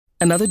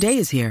Another day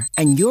is here,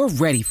 and you're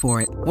ready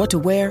for it. What to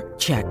wear?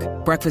 Check.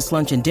 Breakfast,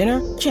 lunch, and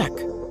dinner? Check.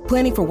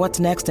 Planning for what's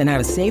next and how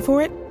to save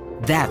for it?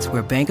 That's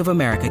where Bank of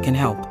America can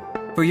help.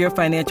 For your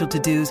financial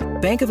to-dos,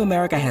 Bank of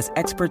America has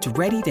experts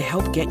ready to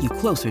help get you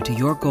closer to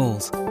your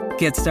goals.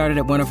 Get started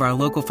at one of our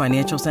local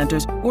financial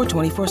centers or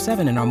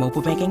 24/7 in our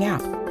mobile banking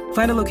app.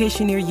 Find a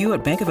location near you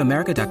at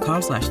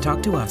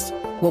bankofamerica.com/talktous.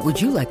 What would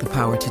you like the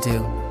power to do?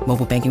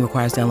 Mobile banking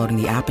requires downloading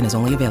the app and is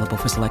only available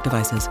for select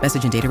devices.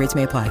 Message and data rates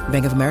may apply.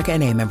 Bank of America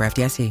N.A., member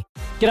FDIC.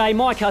 G'day,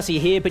 Mike Hussey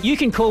here, but you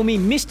can call me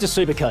Mr.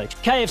 Supercoach.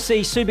 KFC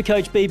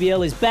Supercoach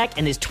BBL is back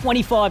and there's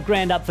 25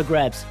 grand up for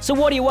grabs. So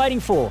what are you waiting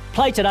for?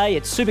 Play today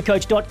at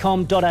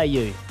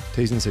supercoach.com.au.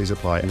 T's and C's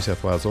apply. New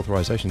South Wales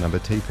authorisation number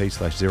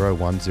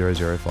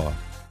TP/01005.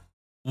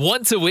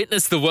 Want to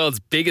witness the world's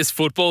biggest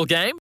football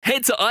game?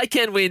 Head to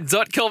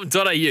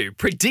iCanWin.com.au,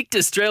 predict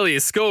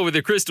Australia's score with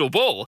a crystal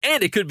ball,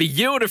 and it could be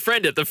you and a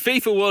friend at the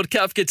FIFA World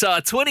Cup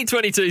Qatar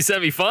 2022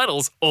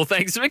 semi-finals, all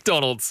thanks to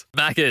McDonald's.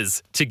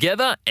 Maccas,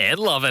 together and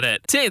loving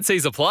it.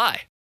 T&Cs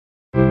apply.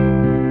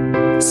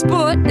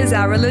 Sport is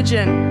our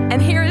religion,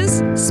 and here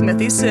is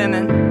Smithy's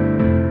sermon.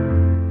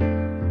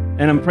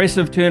 An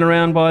impressive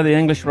turnaround by the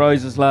English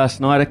Roses last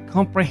night, a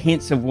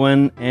comprehensive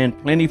win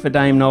and plenty for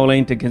Dame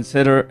Nolene to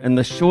consider in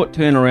the short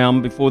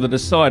turnaround before the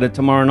decider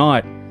tomorrow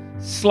night.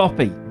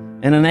 Sloppy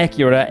and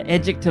inaccurate are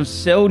adjectives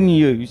seldom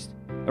used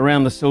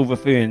around the Silver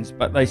Ferns,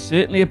 but they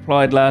certainly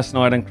applied last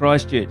night in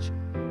Christchurch.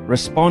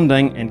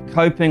 Responding and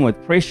coping with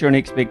pressure and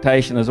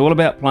expectation is all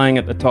about playing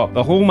at the top.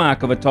 The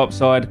hallmark of a top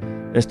side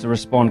is to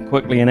respond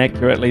quickly and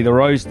accurately. The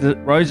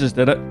Roses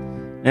did it.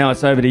 Now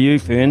it's over to you,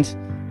 Ferns.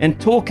 And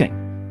talking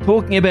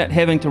about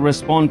having to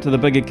respond to the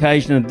big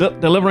occasion and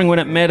delivering when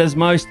it matters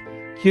most.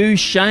 Cue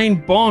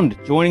Shane Bond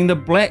joining the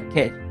Black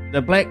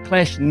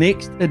Clash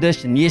next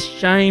edition. Yes,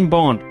 Shane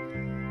Bond.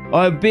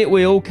 I bet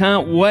we all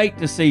can't wait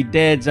to see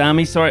Dad's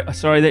Army, sorry,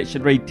 that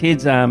should read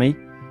Ted's Army,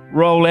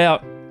 roll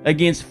out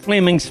against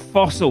Fleming's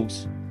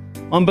Fossils.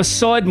 I'm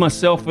beside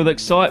myself with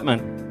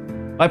excitement.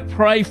 I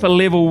pray for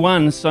level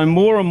 1 so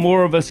more and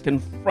more of us can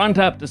front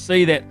up to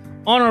see that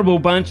honourable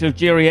bunch of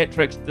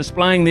geriatrics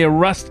displaying their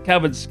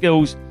rust-covered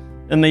skills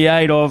in the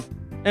aid of,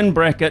 in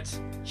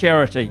brackets,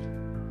 charity.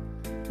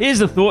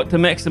 Here's a thought to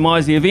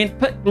maximise the event.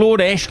 Pick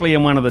Lord Ashley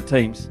in one of the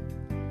teams.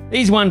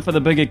 He's one for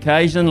the big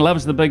occasion,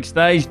 loves the big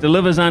stage,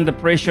 delivers under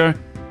pressure,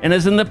 and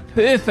is in the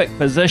perfect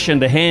position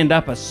to hand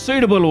up a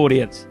suitable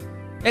audience.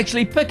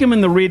 Actually, pick him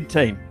in the red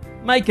team.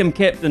 Make him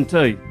captain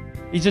too.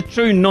 He's a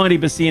true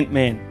 90%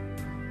 man.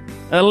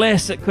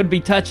 Alas, it could be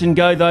touch and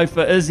go though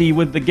for Izzy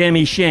with the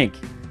gammy shank.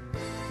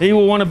 He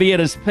will want to be at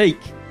his peak.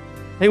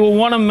 He will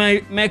want to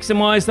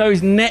maximise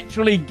those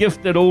naturally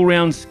gifted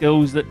all-round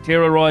skills that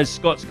terrorised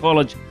Scots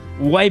College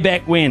way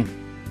back when.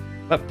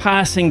 But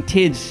passing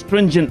Ted's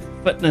stringent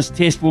fitness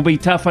test will be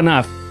tough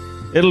enough.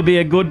 It'll be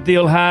a good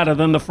deal harder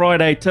than the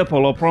Friday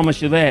tipple, I'll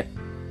promise you that.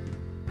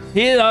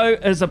 Here, though,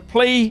 is a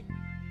plea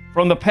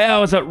from the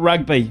powers at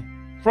rugby.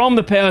 From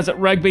the powers at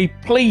rugby,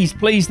 please,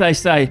 they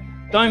say,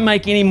 don't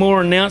make any more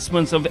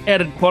announcements of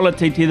added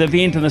quality to the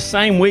event in the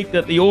same week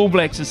that the All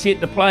Blacks are set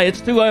to play.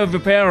 It's too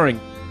overpowering.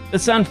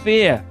 It's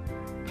unfair.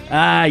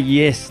 Ah,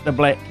 yes, the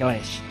Black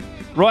Clash.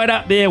 Right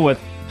up there with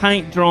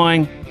paint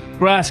drying,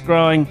 grass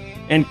growing,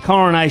 and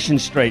Coronation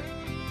Street.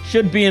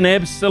 Should be an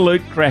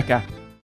absolute cracker.